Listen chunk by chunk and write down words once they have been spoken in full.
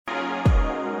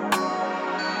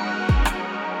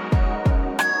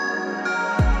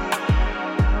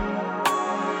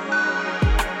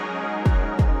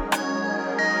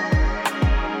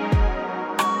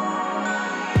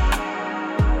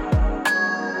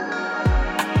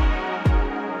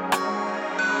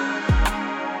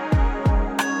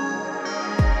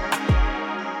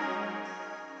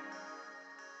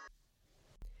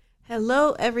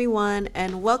Hello, everyone,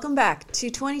 and welcome back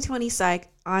to 2020 Psych.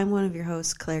 I'm one of your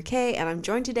hosts, Claire Kay, and I'm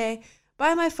joined today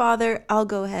by my father. I'll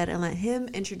go ahead and let him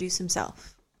introduce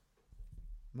himself.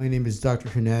 My name is Dr.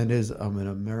 Hernandez. I'm an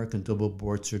American Double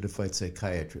Board Certified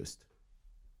Psychiatrist.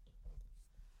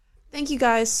 Thank you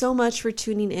guys so much for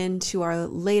tuning in to our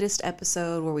latest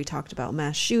episode where we talked about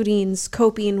mass shootings,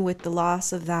 coping with the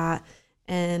loss of that,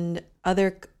 and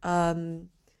other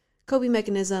coping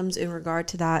mechanisms in regard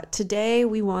to that. Today,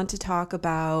 we want to talk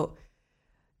about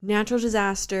natural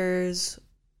disasters,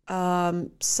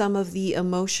 some of the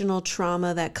emotional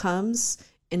trauma that comes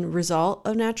in result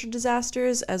of natural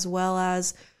disasters, as well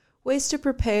as ways to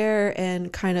prepare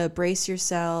and kind of brace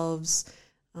yourselves.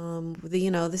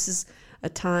 This is a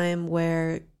time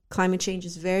where climate change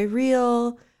is very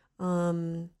real.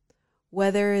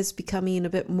 Weather is becoming a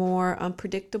bit more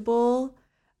unpredictable,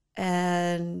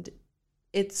 and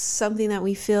it's something that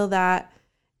we feel that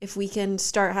if we can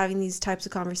start having these types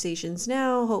of conversations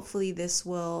now, hopefully this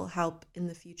will help in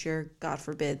the future. God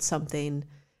forbid something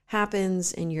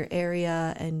happens in your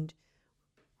area, and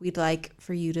we'd like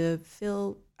for you to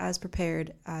feel as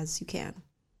prepared as you can.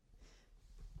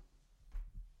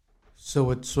 So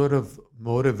what sort of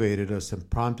motivated us and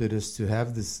prompted us to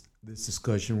have this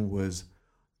discussion was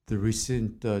the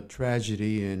recent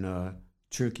tragedy in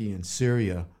Turkey and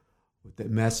Syria with that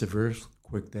massive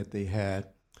earthquake that they had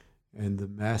and the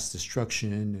mass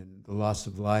destruction and the loss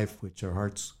of life, which our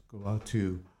hearts go out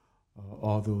to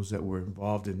all those that were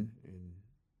involved in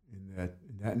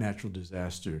that natural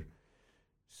disaster.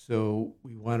 So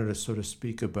we wanted to sort of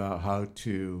speak about how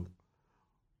to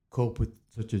cope with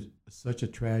such a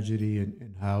tragedy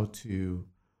and how to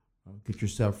get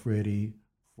yourself ready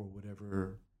for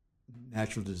whatever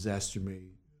natural disaster may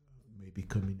be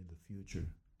coming in the future.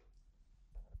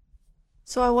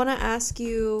 So I want to ask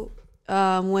you,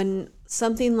 when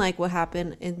something like what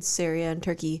happened in Syria and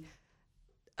Turkey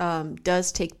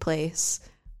does take place,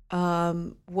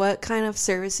 what kind of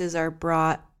services are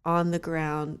brought on the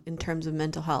ground in terms of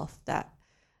mental health that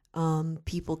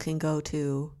people can go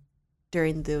to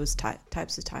during those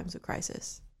types of times of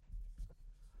crisis?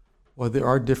 Well, there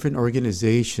are different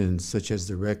organizations such as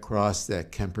the Red Cross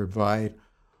that can provide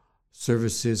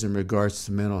services in regards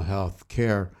to mental health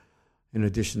care, in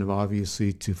addition of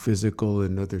obviously to physical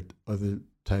and other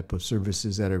type of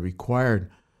services that are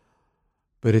required.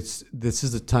 But this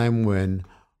is a time when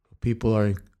people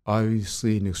are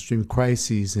obviously in extreme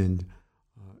crises, and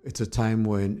it's a time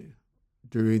when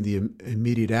during the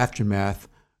immediate aftermath,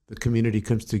 the community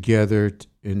comes together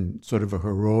in sort of a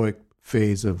heroic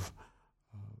phase of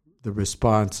the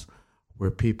response,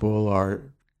 where people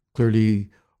are clearly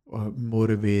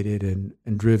motivated and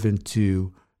driven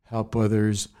to help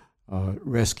others,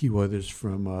 rescue others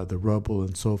from the rubble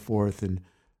and so forth. And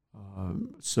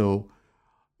so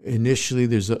initially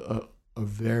there's a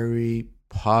very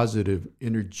positive,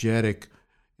 energetic,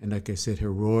 and like I said,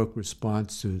 heroic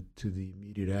response to the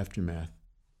immediate aftermath.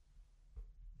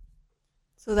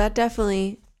 So that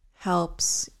definitely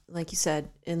helps, like you said,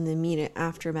 in the immediate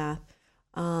aftermath.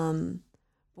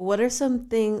 What are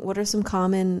some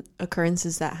common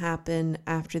occurrences that happen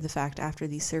after the fact, after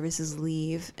these services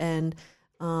leave, and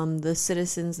the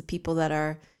citizens, the people that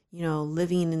are,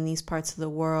 living in these parts of the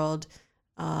world,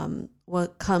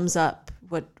 what comes up?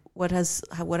 What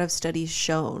have studies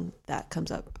shown that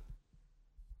comes up?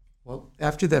 Well,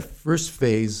 after that first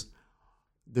phase,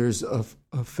 there's a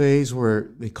phase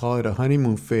where they call it a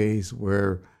honeymoon phase,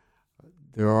 where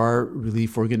there are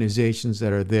relief organizations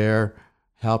that are there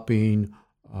helping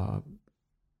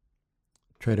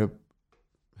try to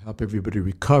help everybody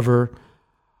recover.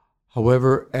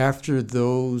 However, after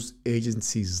those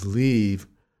agencies leave,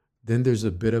 then there's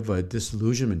a bit of a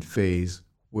disillusionment phase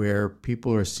where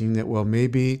people are seeing that, well,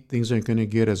 maybe things aren't going to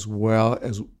get as well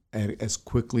as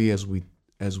quickly as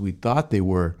we thought they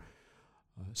were.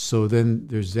 So then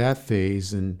there's that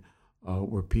phase, and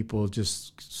where people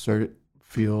just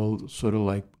feel sort of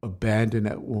like abandoned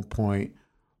at one point,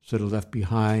 sort of left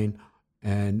behind,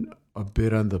 and a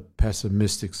bit on the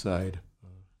pessimistic side.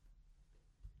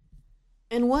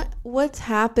 And what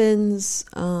happens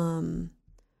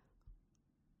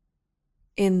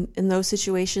in those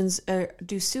situations?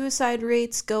 Do suicide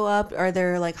rates go up? Are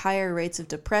there like higher rates of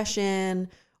depression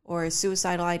or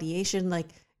suicidal ideation? Like,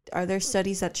 are there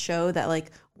studies that show that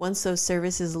like once those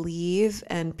services leave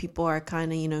and people are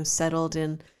kind of settled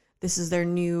in, this is their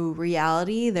new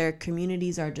reality, their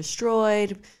communities are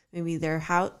destroyed, maybe their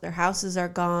houses are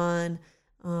gone,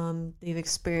 they've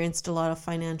experienced a lot of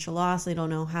financial loss, they don't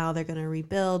know how they're going to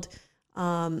rebuild,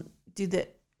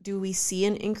 do we see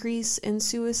an increase in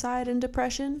suicide and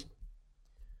depression?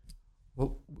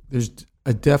 Well, there's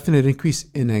a definite increase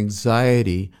in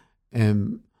anxiety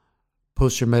and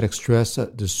post-traumatic stress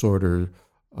disorder.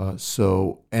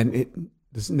 And it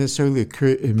doesn't necessarily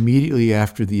occur immediately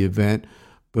after the event,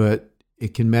 but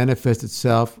it can manifest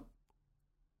itself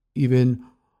even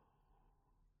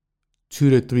 2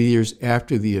 to 3 years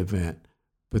after the event.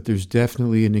 But there's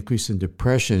definitely an increase in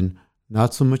depression,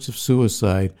 not so much of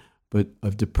suicide, but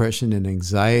of depression and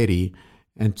anxiety,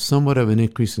 and somewhat of an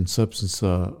increase in substance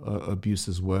abuse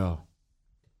as well.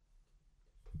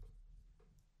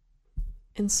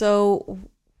 And so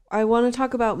I want to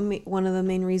talk about one of the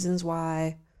main reasons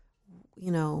why,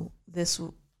 this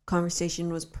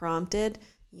conversation was prompted.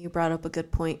 You brought up a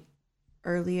good point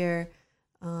earlier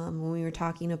when we were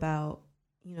talking about,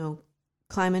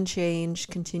 climate change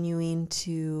continuing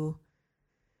to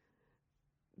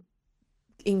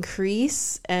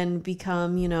increase and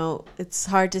become, it's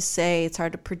hard to say, it's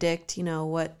hard to predict,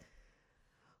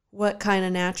 what kind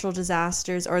of natural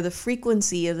disasters or the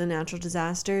frequency of the natural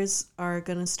disasters are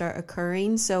going to start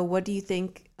occurring. So what do you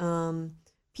think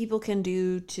people can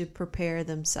do to prepare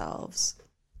themselves?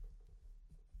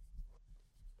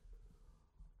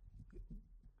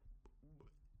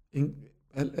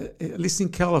 At least in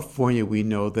California, we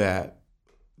know that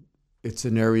it's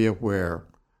an area where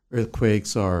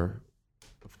earthquakes are,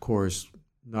 of course,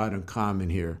 not uncommon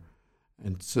here.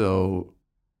 And so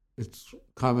it's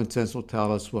common sense will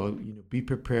tell us, well, be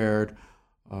prepared,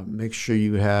 make sure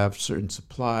you have certain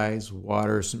supplies,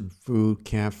 water, some food,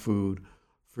 camp food,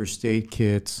 first aid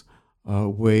kits,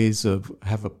 ways of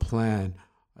have a plan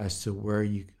as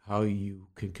to how you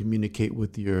can communicate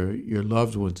with your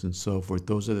loved ones and so forth.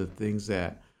 Those are the things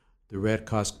that the Red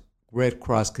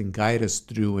Cross can guide us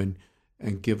through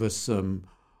and give us some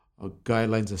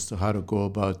guidelines as to how to go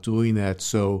about doing that.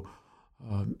 So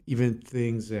even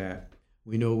things that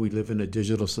we know we live in a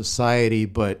digital society,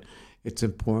 but it's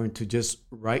important to just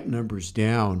write numbers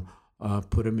down,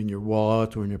 put them in your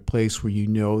wallet or in a place where you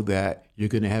know that you're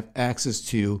going to have access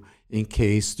to in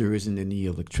case there isn't any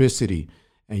electricity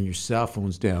and your cell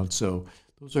phone's down. So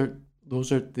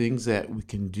those are things that we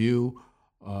can do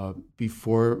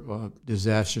before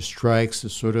disaster strikes to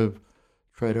sort of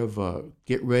try to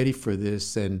get ready for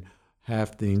this and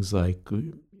have things like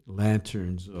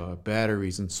lanterns,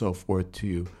 batteries, and so forth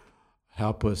to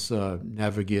help us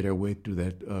navigate our way through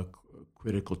that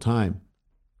critical time.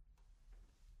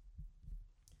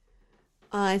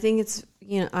 I think it's,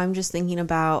 I'm just thinking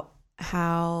about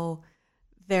how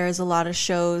there's a lot of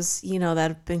shows, that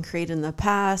have been created in the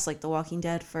past, like The Walking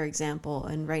Dead, for example.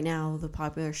 And right now, the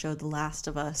popular show, The Last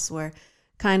of Us, where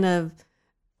kind of,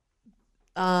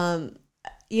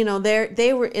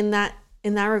 they were in that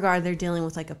regard, they're dealing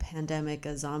with like a pandemic,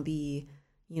 a zombie,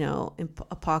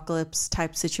 apocalypse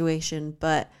type situation.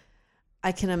 But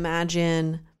I can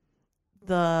imagine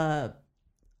the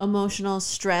emotional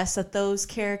stress that those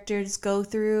characters go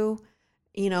through,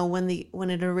 when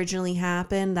it originally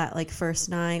happened, that like first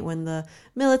night when the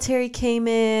military came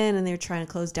in and they were trying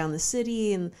to close down the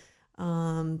city, and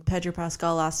Pedro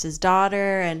Pascal lost his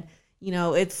daughter, and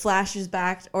it flashes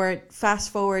back or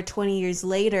fast forward 20 years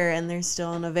later and they're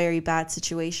still in a very bad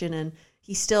situation, and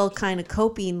he's still kind of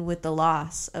coping with the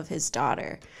loss of his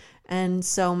daughter. And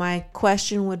so my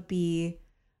question would be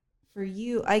for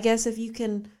you, I guess, if you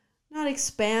can not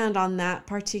expand on that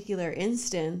particular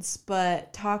instance,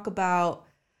 but talk about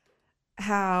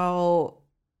how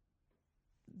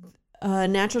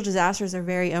natural disasters are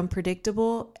very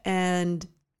unpredictable. And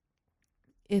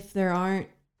if there aren't,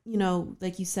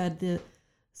 like you said, the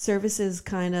services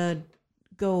kind of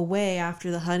go away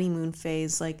after the honeymoon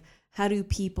phase. Like, how do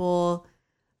people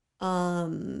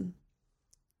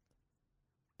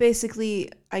basically,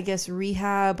 I guess,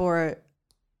 rehab or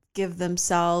give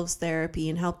themselves therapy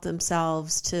and help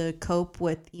themselves to cope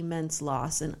with immense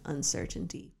loss and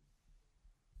uncertainty?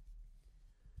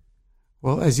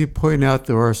 Well, as you point out,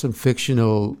 there are some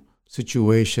fictional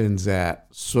situations that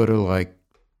sort of like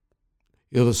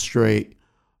illustrate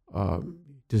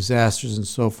disasters and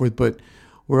so forth, but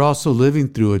we're also living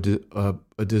through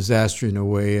a disaster in a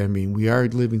way. I mean, we are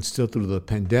living still through the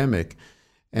pandemic.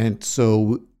 And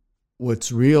so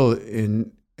what's real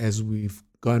as we've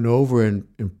gone over in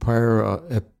prior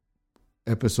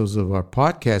episodes of our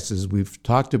podcast is we've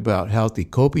talked about healthy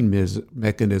coping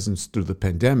mechanisms through the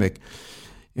pandemic,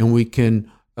 and we can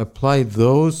apply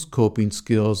those coping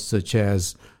skills such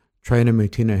as trying to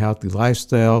maintain a healthy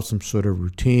lifestyle, some sort of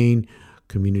routine,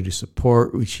 community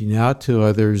support, reaching out to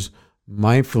others,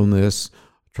 mindfulness,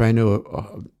 trying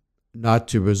to not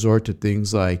to resort to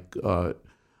things like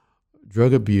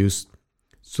drug abuse.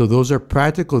 So those are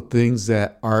practical things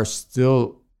that are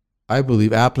still, I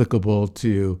believe, applicable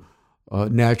to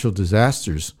natural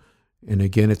disasters. And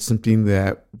again, it's something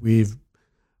that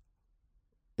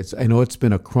I know it's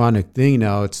been a chronic thing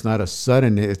now. It's not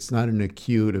it's not an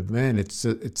acute event.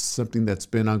 It's something that's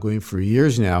been ongoing for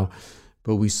years now,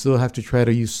 but we still have to try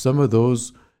to use some of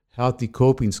those healthy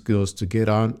coping skills to get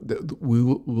on.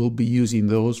 We'll be using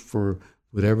those for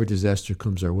whatever disaster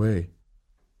comes our way.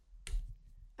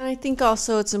 And I think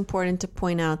also it's important to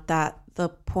point out that the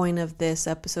point of this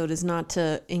episode is not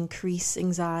to increase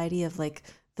anxiety of like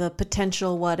the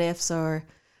potential what ifs or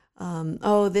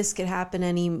this could happen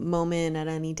any moment at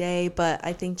any day. But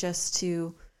I think just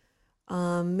to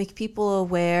make people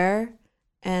aware,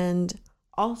 and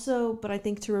also, but I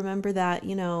think to remember that,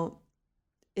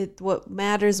 what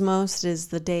matters most is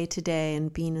the day to day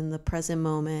and being in the present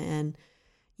moment. And,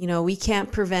 we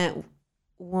can't prevent,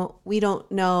 we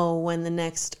don't know when the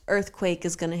next earthquake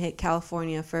is going to hit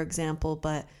California, for example,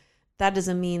 but that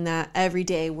doesn't mean that every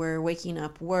day we're waking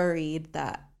up worried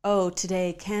that,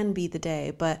 today can be the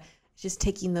day, but just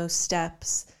taking those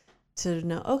steps to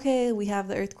know, okay, we have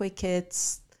the earthquake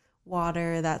kits,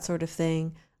 water, that sort of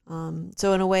thing.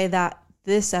 So in a way that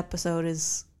this episode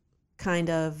is kind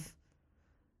of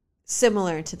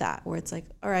similar to that, where it's like,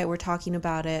 all right, we're talking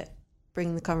about it,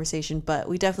 bring the conversation, but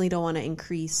we definitely don't want to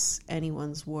increase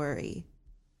anyone's worry.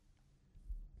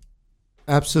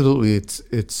 Absolutely.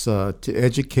 It's to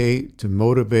educate, to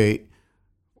motivate.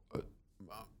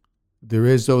 There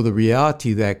is, though, the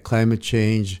reality that climate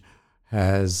change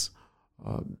has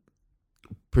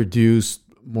produced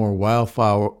more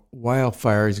wildfires,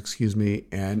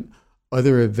 and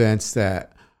other events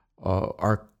that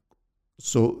are,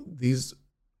 so these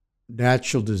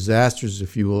natural disasters,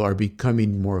 if you will, are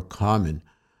becoming more common.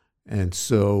 And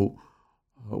so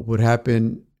what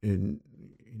happened in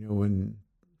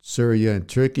Syria and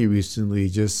Turkey recently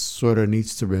just sort of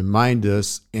needs to remind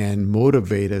us and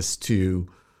motivate us to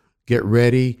get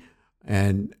ready,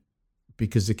 and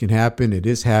because it can happen, it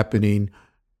is happening,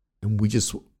 and we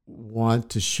just want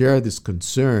to share this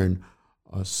concern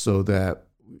so that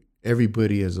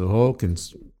everybody as a whole can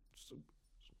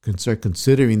start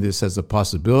considering this as a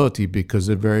possibility, because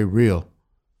they're very real.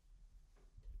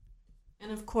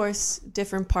 And of course,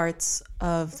 different parts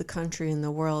of the country and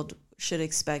the world should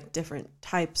expect different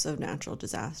types of natural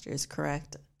disasters,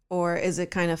 correct? Or is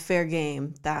it kind of fair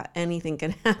game that anything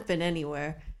can happen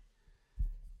anywhere?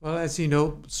 Well, as you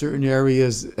know, certain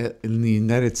areas in the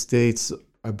United States,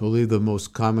 I believe the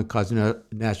most common cause of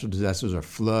natural disasters are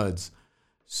floods.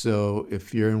 So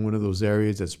if you're in one of those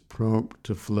areas that's prone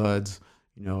to floods,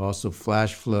 also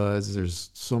flash floods, there's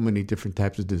so many different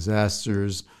types of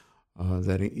disasters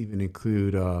that even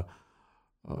include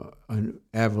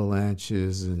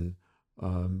avalanches and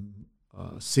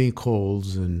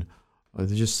sinkholes, and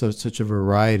there's just such a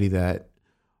variety that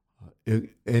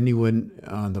anyone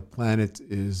on the planet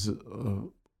is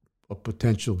a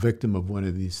potential victim of one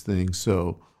of these things.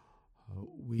 So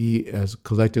we as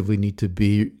collectively need to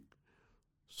be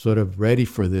sort of ready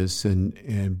for this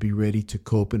and be ready to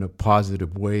cope in a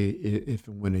positive way if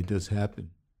and when it does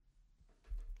happen.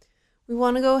 We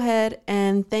want to go ahead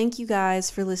and thank you guys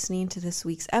for listening to this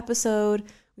week's episode.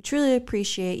 We truly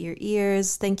appreciate your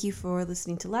ears. Thank you for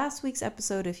listening to last week's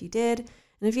episode if you did.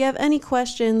 And if you have any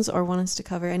questions or want us to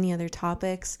cover any other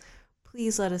topics,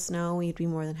 please let us know. We'd be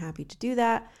more than happy to do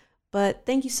that. But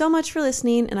thank you so much for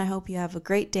listening, and I hope you have a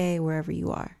great day wherever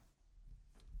you are.